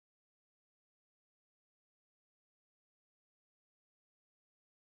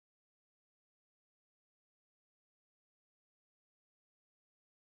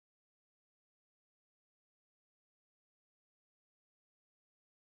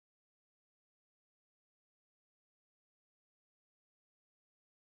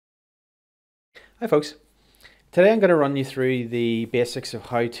Hi folks. Today I'm going to run you through the basics of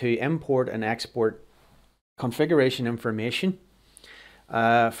how to import and export configuration information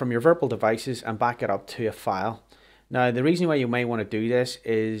from your Virpil devices and back it up to a file. Now the reason why you may want to do this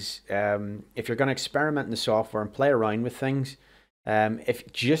is if you're going to experiment in the software and play around with things,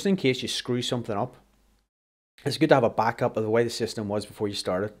 if just in case you screw something up, it's good to have a backup of the way the system was before you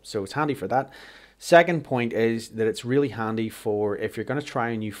started, so it's handy for that. Second point is that it's really handy for if you're going to try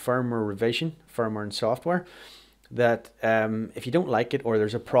a new firmware revision, firmware and software, that if you don't like it or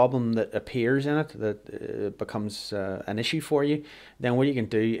there's a problem that appears in it that becomes an issue for you, then what you can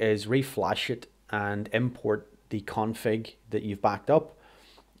do is reflash it and import the config that you've backed up,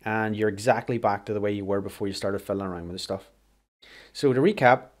 and you're exactly back to the way you were before you started fiddling around with the stuff. So to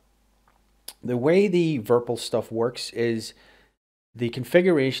recap, the way the Virpil stuff works is the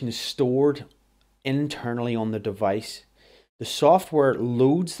configuration is stored internally on the device. The software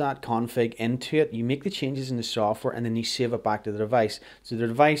loads that config into it. You make the changes in the software and then you save it back to the device. So the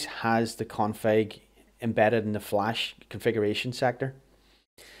device has the config embedded in the flash configuration sector.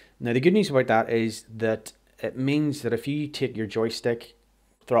 Now the good news about that is that it means that if you take your joystick,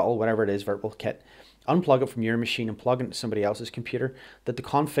 throttle, whatever it is, Virpil kit, unplug it from your machine and plug it into somebody else's computer, that the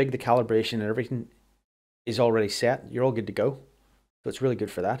config, the calibration and everything is already set. You're all good to go. So it's really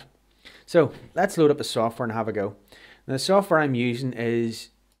good for that. So let's load up the software and have a go. Now the software I'm using is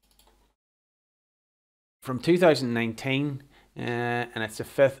from 2019 and it's the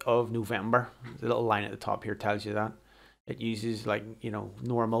 5th of November. The little line at the top here tells you that. It uses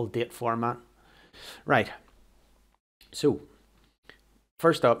normal date format. Right. So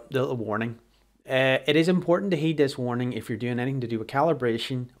first up, the little warning. It is important to heed this warning if you're doing anything to do with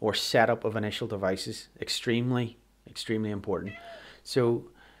calibration or setup of initial devices. Extremely important. So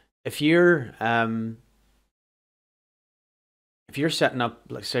if you're setting up,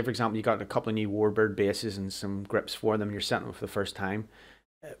 like say for example, you got a couple of new Warbird bases and some grips for them, and you're setting them for the first time,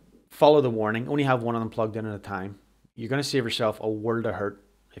 follow the warning. Only have one of them plugged in at a time. You're going to save yourself a world of hurt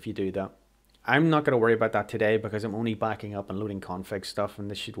if you do that. I'm not going to worry about that today because I'm only backing up and loading config stuff,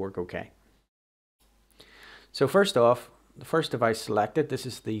 and this should work okay. So first off, the first device selected, this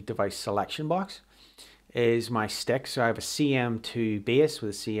is the device selection box, is my stick. So I have a CM2 base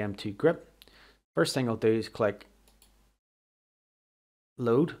with a CM2 grip. First thing I'll do is click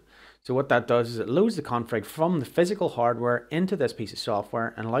load. So what that does is it loads the config from the physical hardware into this piece of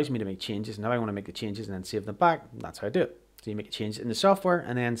software and allows me to make changes. Now I want to make the changes and then save them back. That's how I do it. So you make a change in the software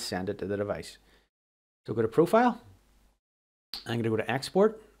and then send it to the device. So go to Profile. I'm going to go to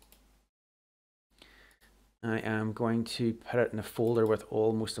Export. I am going to put it in a folder with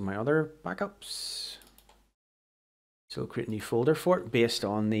most of my other backups. So create a new folder for it based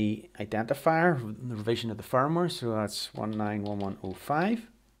on the identifier, the revision of the firmware. So that's 191105.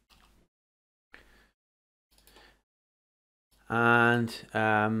 And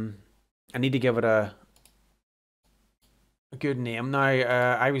I need to give it a good name. Now,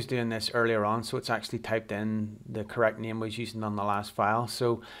 I was doing this earlier on, so it's actually typed in the correct name I was using on the last file.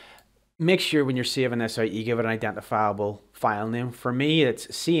 So make sure when you're saving this out, you give it an identifiable file name. For me, it's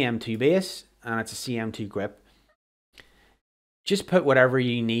CM2 base and it's a CM2 grip. Just put whatever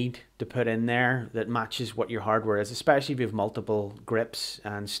you need to put in there that matches what your hardware is, especially if you have multiple grips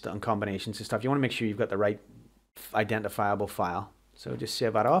and combinations and stuff. You want to make sure you've got the right identifiable file. So just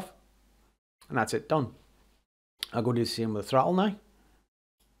save that off and that's it, done. I'll go do the same with the throttle now.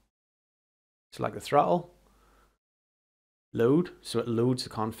 Select the throttle. Load, so it loads the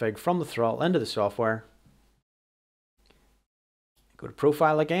config from the throttle into the software. Go to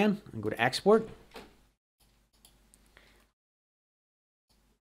Profile again and go to Export.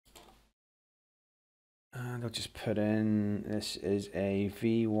 And I'll just put in, this is a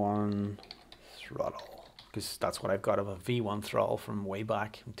V1 throttle, because that's what I've got of a V1 throttle from way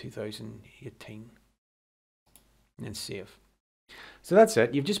back in 2018. And then save. So that's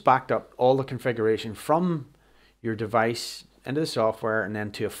it. You've just backed up all the configuration from your device into the software and then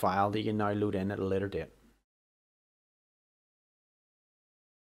to a file that you can now load in at a later date.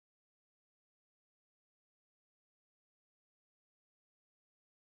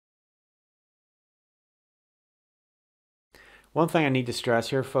 One thing I need to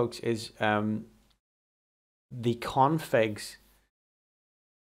stress here, folks, is the configs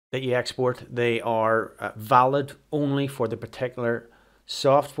that you export, they are valid only for the particular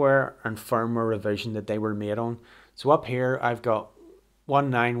software and firmware revision that they were made on. So up here, I've got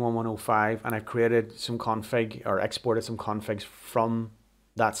 191105 and I've created some config or exported some configs from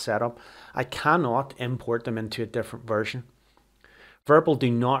that setup. I cannot import them into a different version. Virpil do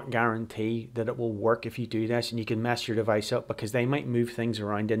not guarantee that it will work if you do this, and you can mess your device up because they might move things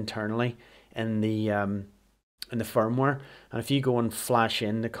around internally in the firmware, and if you go and flash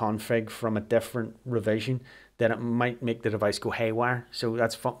in the config from a different revision, then it might make the device go haywire. So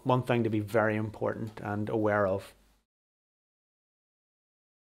that's one thing to be very important and aware of.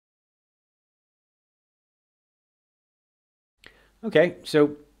 Okay,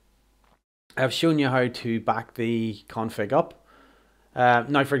 so I've shown you how to back the config up.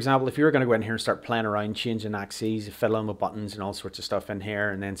 Now, for example, if you were going to go in here and start playing around, changing axes, fiddling with buttons and all sorts of stuff in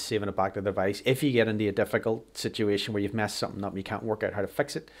here, and then saving it back to the device, if you get into a difficult situation where you've messed something up and you can't work out how to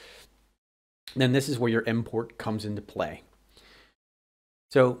fix it, then this is where your import comes into play.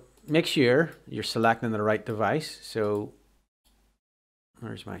 So make sure you're selecting the right device. So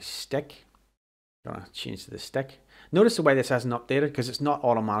there's my stick. I'm going to change to the stick. Notice the way this hasn't updated because it's not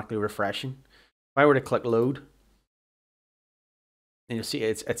automatically refreshing. If I were to click load, and you'll see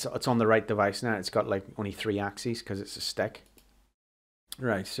it's on the right device now. It's got like only 3 axes because it's a stick.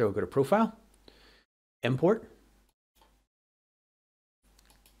 Right, so go to Profile, Import,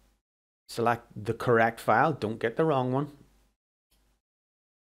 select the correct file, don't get the wrong one,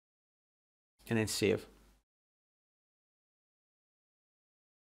 and then Save.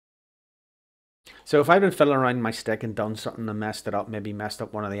 So if I'd been fiddling around my stick and done something and messed it up, maybe messed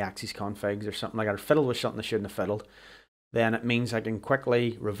up one of the axes configs or something like that, or fiddled with something I shouldn't have fiddled, then it means I can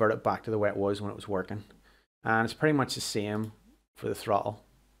quickly revert it back to the way it was when it was working. And it's pretty much the same for the throttle.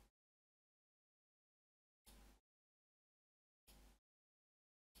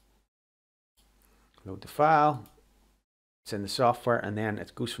 Load the file, it's in the software, and then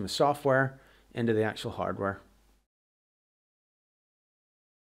it goes from the software into the actual hardware.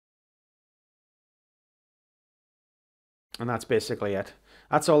 And that's basically it.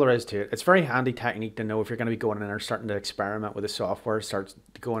 That's all there is to it. It's a very handy technique to know if you're going to be going in there starting to experiment with the software, start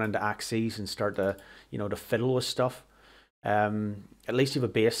going into axes and start to, to fiddle with stuff. At least you have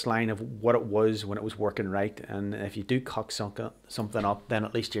a baseline of what it was when it was working right. And if you do cock something up, then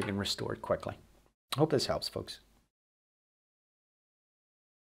at least you can restore it quickly. I hope this helps, folks.